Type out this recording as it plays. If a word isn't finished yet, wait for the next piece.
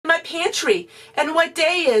pantry. And what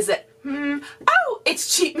day is it? Oh,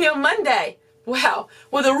 it's Cheat Meal Monday. Well,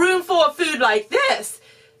 with a room full of food like this,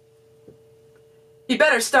 you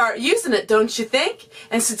better start using it, don't you think?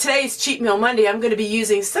 And so today's Cheat Meal Monday, I'm going to be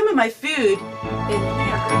using some of my food in here.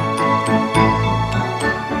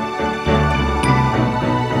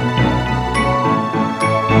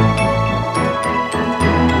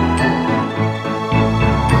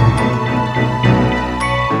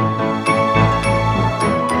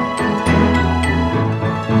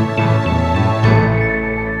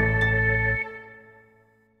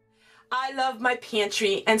 I love my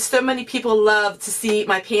pantry, and so many people love to see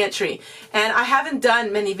my pantry, and I haven't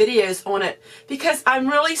done many videos on it because I'm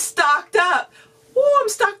really stocked up. Oh, I'm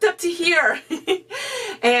stocked up to here.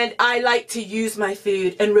 And I like to use my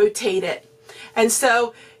food and rotate it. And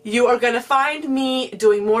so you are going to find me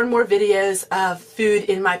doing more and more videos of food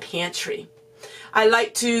in my pantry. I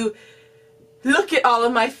like to look at all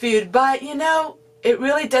of my food, but you know, it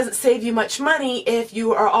really doesn't save you much money if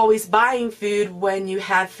you are always buying food when you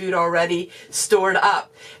have food already stored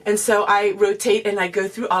up. And so I rotate and I go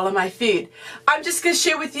through all of my food. I'm just going to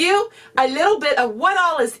share with you a little bit of what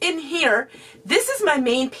all is in here. This is my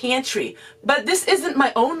main pantry, but this isn't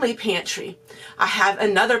my only pantry. I have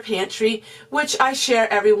another pantry which I share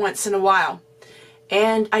every once in a while.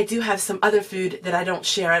 And I do have some other food that I don't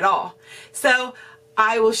share at all. So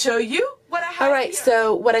I will show you what I have. Alright,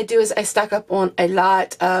 so what I do is I stock up on a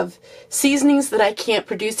lot of seasonings that I can't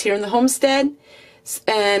produce here in the homestead.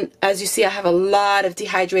 And as you see, I have a lot of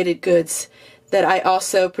dehydrated goods that I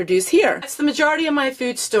also produce here. That's the majority of my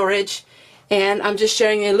food storage, and I'm just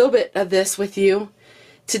sharing a little bit of this with you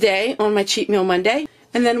today on my Cheat Meal Monday.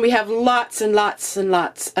 And then we have lots and lots and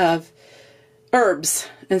lots of herbs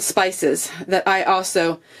and spices that I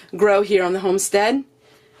also grow here on the homestead.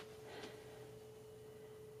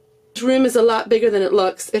 This room is a lot bigger than it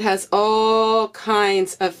looks. It has all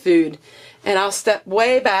kinds of food, and I'll step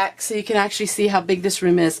way back so you can actually see how big this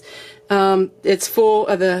room is. It's full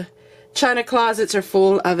of the china closets are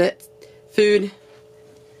full of it, food.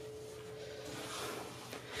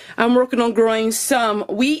 I'm working on growing some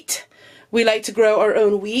wheat. We like to grow our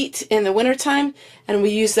own wheat in the wintertime, and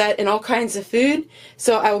we use that in all kinds of food,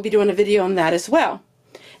 so I will be doing a video on that as well.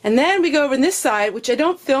 And then we go over on this side, which I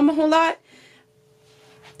don't film a whole lot,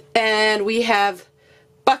 and we have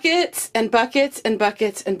buckets and buckets and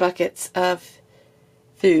buckets and buckets of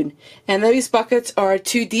food. And those buckets are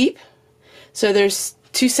 2 deep, so there's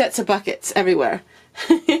 2 sets of buckets everywhere.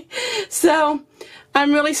 So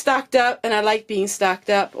I'm really stocked up, and I like being stocked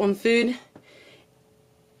up on food.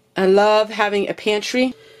 I love having a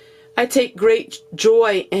pantry. I take great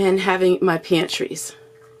joy in having my pantries.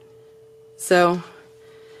 So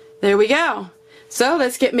there we go. So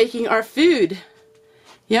let's get making our food.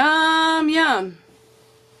 Yum, yum.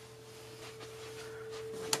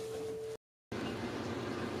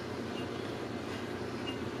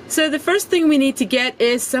 So the first thing we need to get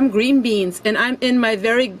is some green beans, and I'm in my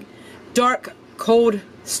very dark, cold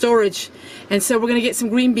storage, and so we're going to get some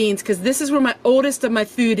green beans because this is where my oldest of my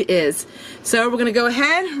food is. So we're going to go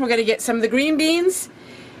ahead, we're going to get some of the green beans,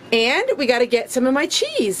 and we got to get some of my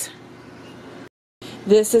cheese.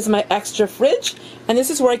 This is my extra fridge, and this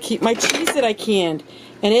is where I keep my cheese that I canned.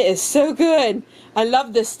 And it is so good. I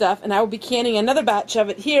love this stuff, and I will be canning another batch of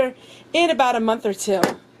it here in about a month or 2.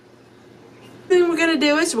 The thing we're going to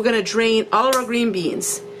do is we're going to drain all of our green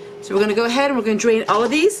beans. So we're going to go ahead and we're going to drain all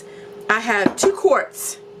of these. I have 2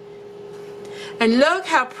 quarts. And look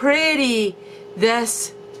how pretty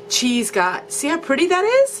this cheese got. See how pretty that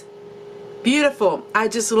is? Beautiful. I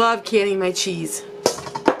just love canning my cheese.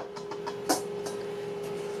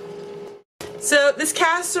 So this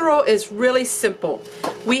casserole is really simple.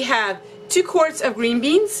 We have 2 quarts of green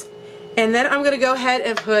beans, and then I'm going to go ahead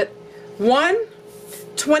and put 1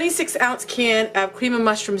 26-ounce can of cream of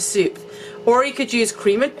mushroom soup, or you could use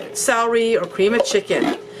cream of celery or cream of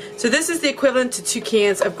chicken. So this is the equivalent to 2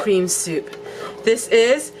 cans of cream soup. This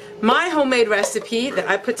is my homemade recipe that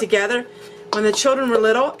I put together when the children were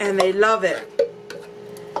little, and they love it.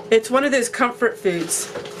 It's one of those comfort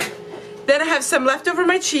foods. Then I have some left over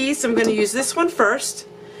my cheese, so I'm going to use this one first.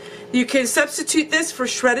 You can substitute this for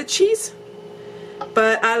shredded cheese,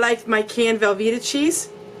 but I like my canned Velveeta cheese.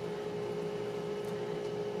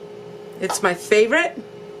 It's my favorite.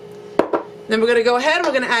 Then we're going to go ahead and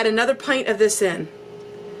we're going to add another pint of this in.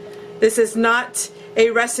 This is not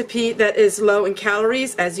a recipe that is low in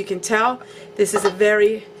calories, as you can tell. This is a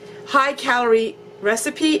very high calorie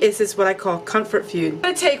recipe. This is what I call comfort food. I'm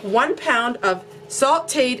going to take 1 pound of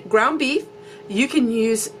sauteed ground beef. You can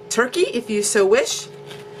use turkey if you so wish.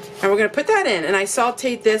 And we're going to put that in. And I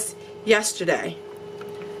sauteed this yesterday.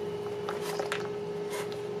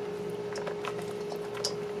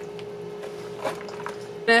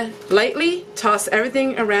 Lightly toss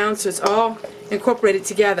everything around so it's all incorporated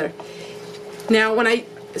together. Now when I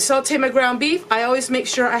saute my ground beef, I always make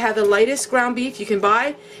sure I have the lightest ground beef you can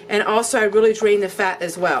buy, and also I really drain the fat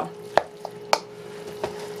as well.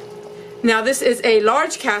 Now this is a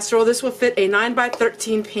large casserole. This will fit a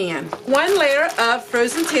 9x13 pan. 1 layer of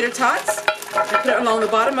frozen tater tots. I put it along the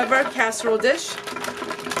bottom of our casserole dish.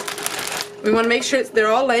 We want to make sure they're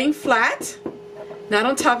all laying flat, not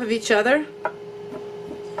on top of each other.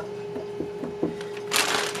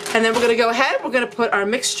 And then we're going to go ahead, we're going to put our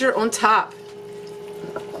mixture on top.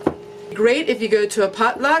 Great if you go to a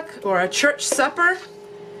potluck or a church supper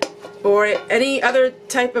or any other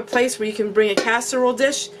type of place where you can bring a casserole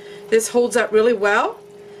dish. This holds up really well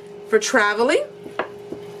for traveling.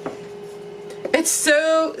 It's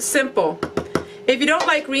so simple. If you don't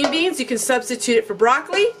like green beans, you can substitute it for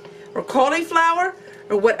broccoli or cauliflower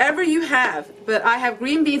or whatever you have. But I have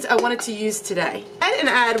green beans I wanted to use today. And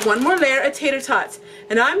add 1 more layer of tater tots.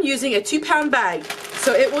 And I'm using a 2-pound bag,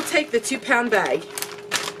 so it will take the 2-pound bag.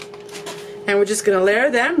 And we're just going to layer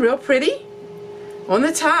them real pretty on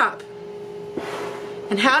the top.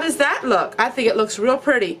 And how does that look? I think it looks real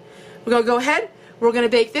pretty. We're going to go ahead, we're going to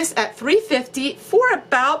bake this at 350 for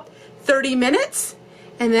about 30 minutes.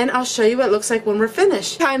 And then I'll show you what it looks like when we're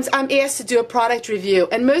finished. Sometimes I'm asked to do a product review,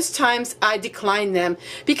 and most times I decline them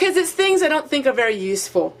because it's things I don't think are very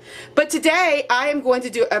useful. But today I am going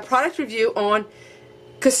to do a product review on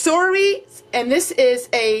Kasori, and this is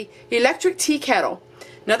a electric tea kettle.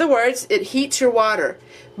 In other words, it heats your water.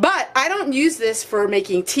 But I don't use this for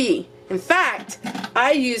making tea. In fact,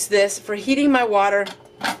 I use this for heating my water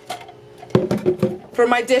for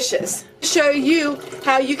my dishes. Show you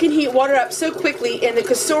how you can heat water up so quickly in the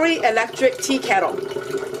Kasori electric tea kettle.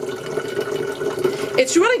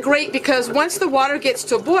 It's really great because once the water gets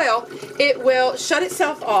to a boil, it will shut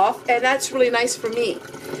itself off, and that's really nice for me.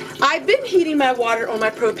 I've been heating my water on my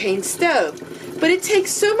propane stove, but it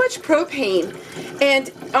takes so much propane,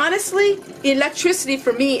 and honestly, electricity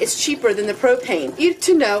for me is cheaper than the propane. You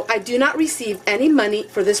to know, I do not receive any money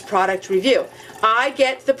for this product review. I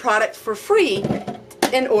get the product for free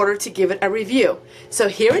in order to give it a review. So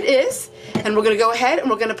here it is, and we're going to go ahead and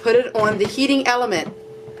we're going to put it on the heating element.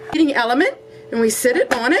 And we sit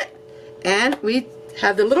it on it, and we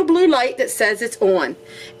have the little blue light that says it's on.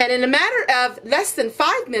 And in a matter of less than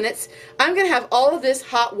 5 minutes, I'm going to have all of this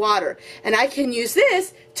hot water, and I can use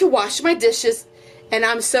this to wash my dishes, and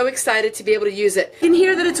I'm so excited to be able to use it. You can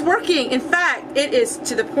hear that it's working. In fact, it is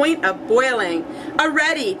to the point of boiling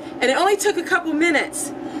already, and it only took a couple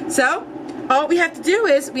minutes. So all we have to do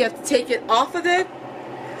is we have to take it off of the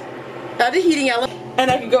heating element, and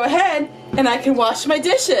I can go ahead and I can wash my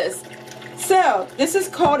dishes. So this is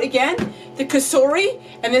called, again, the Kasori,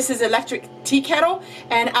 and this is electric tea kettle,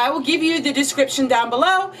 and I will give you the description down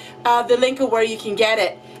below, the link of where you can get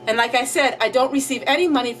it. And like I said, I don't receive any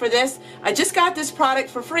money for this. I just got this product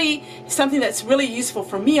for free, something that's really useful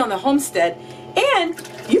for me on the homestead, and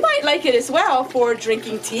you might like it as well for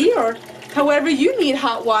drinking tea or however you need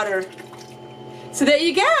hot water. So there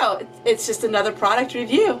you go. It's just another product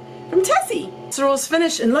review from Tessie. Casserole's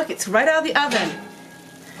finished, and look, it's right out of the oven.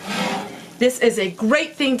 This is a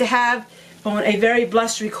great thing to have on a very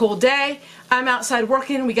blustery cool day. I'm outside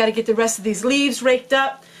working. We got to get the rest of these leaves raked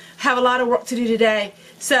up. Have a lot of work to do today.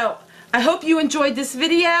 So I hope you enjoyed this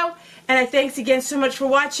video, and I thanks again so much for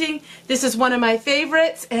watching. This is one of my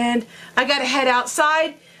favorites, and I got to head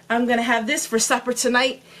outside. I'm going to have this for supper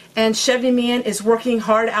tonight, and Chevy Man is working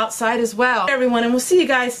hard outside as well. Everyone, and we'll see you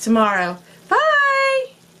guys tomorrow. Bye!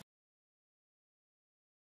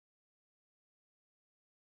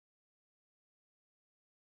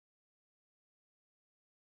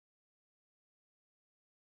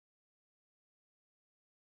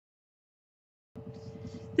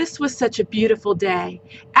 This was such a beautiful day.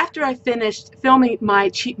 After I finished filming my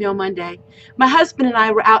Cheat Meal Monday, my husband and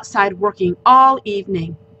I were outside working all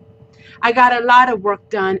evening. I got a lot of work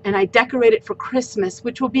done, and I decorated for Christmas,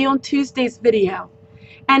 which will be on Tuesday's video.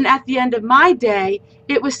 And at the end of my day,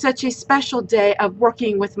 it was such a special day of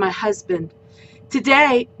working with my husband.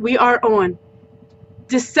 Today, we are on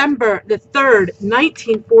December the 3rd,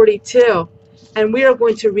 1942, and we are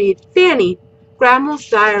going to read Fanny, Grandma's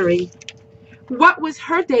Diary. What was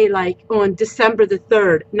her day like on December the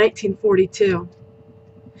 3rd, 1942?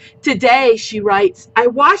 Today, she writes, I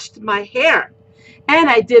washed my hair, and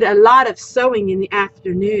I did a lot of sewing in the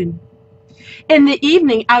afternoon. In the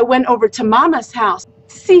evening, I went over to Mama's house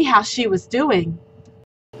to see how she was doing.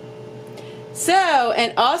 So,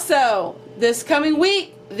 and also, this coming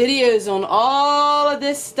week, videos on all of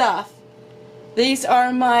this stuff. These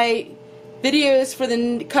are my videos for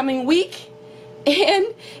the coming week. and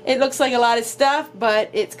it looks like a lot of stuff, but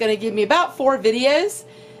it's going to give me about 4 videos.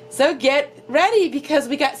 So get ready because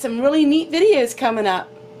we got some really neat videos coming up.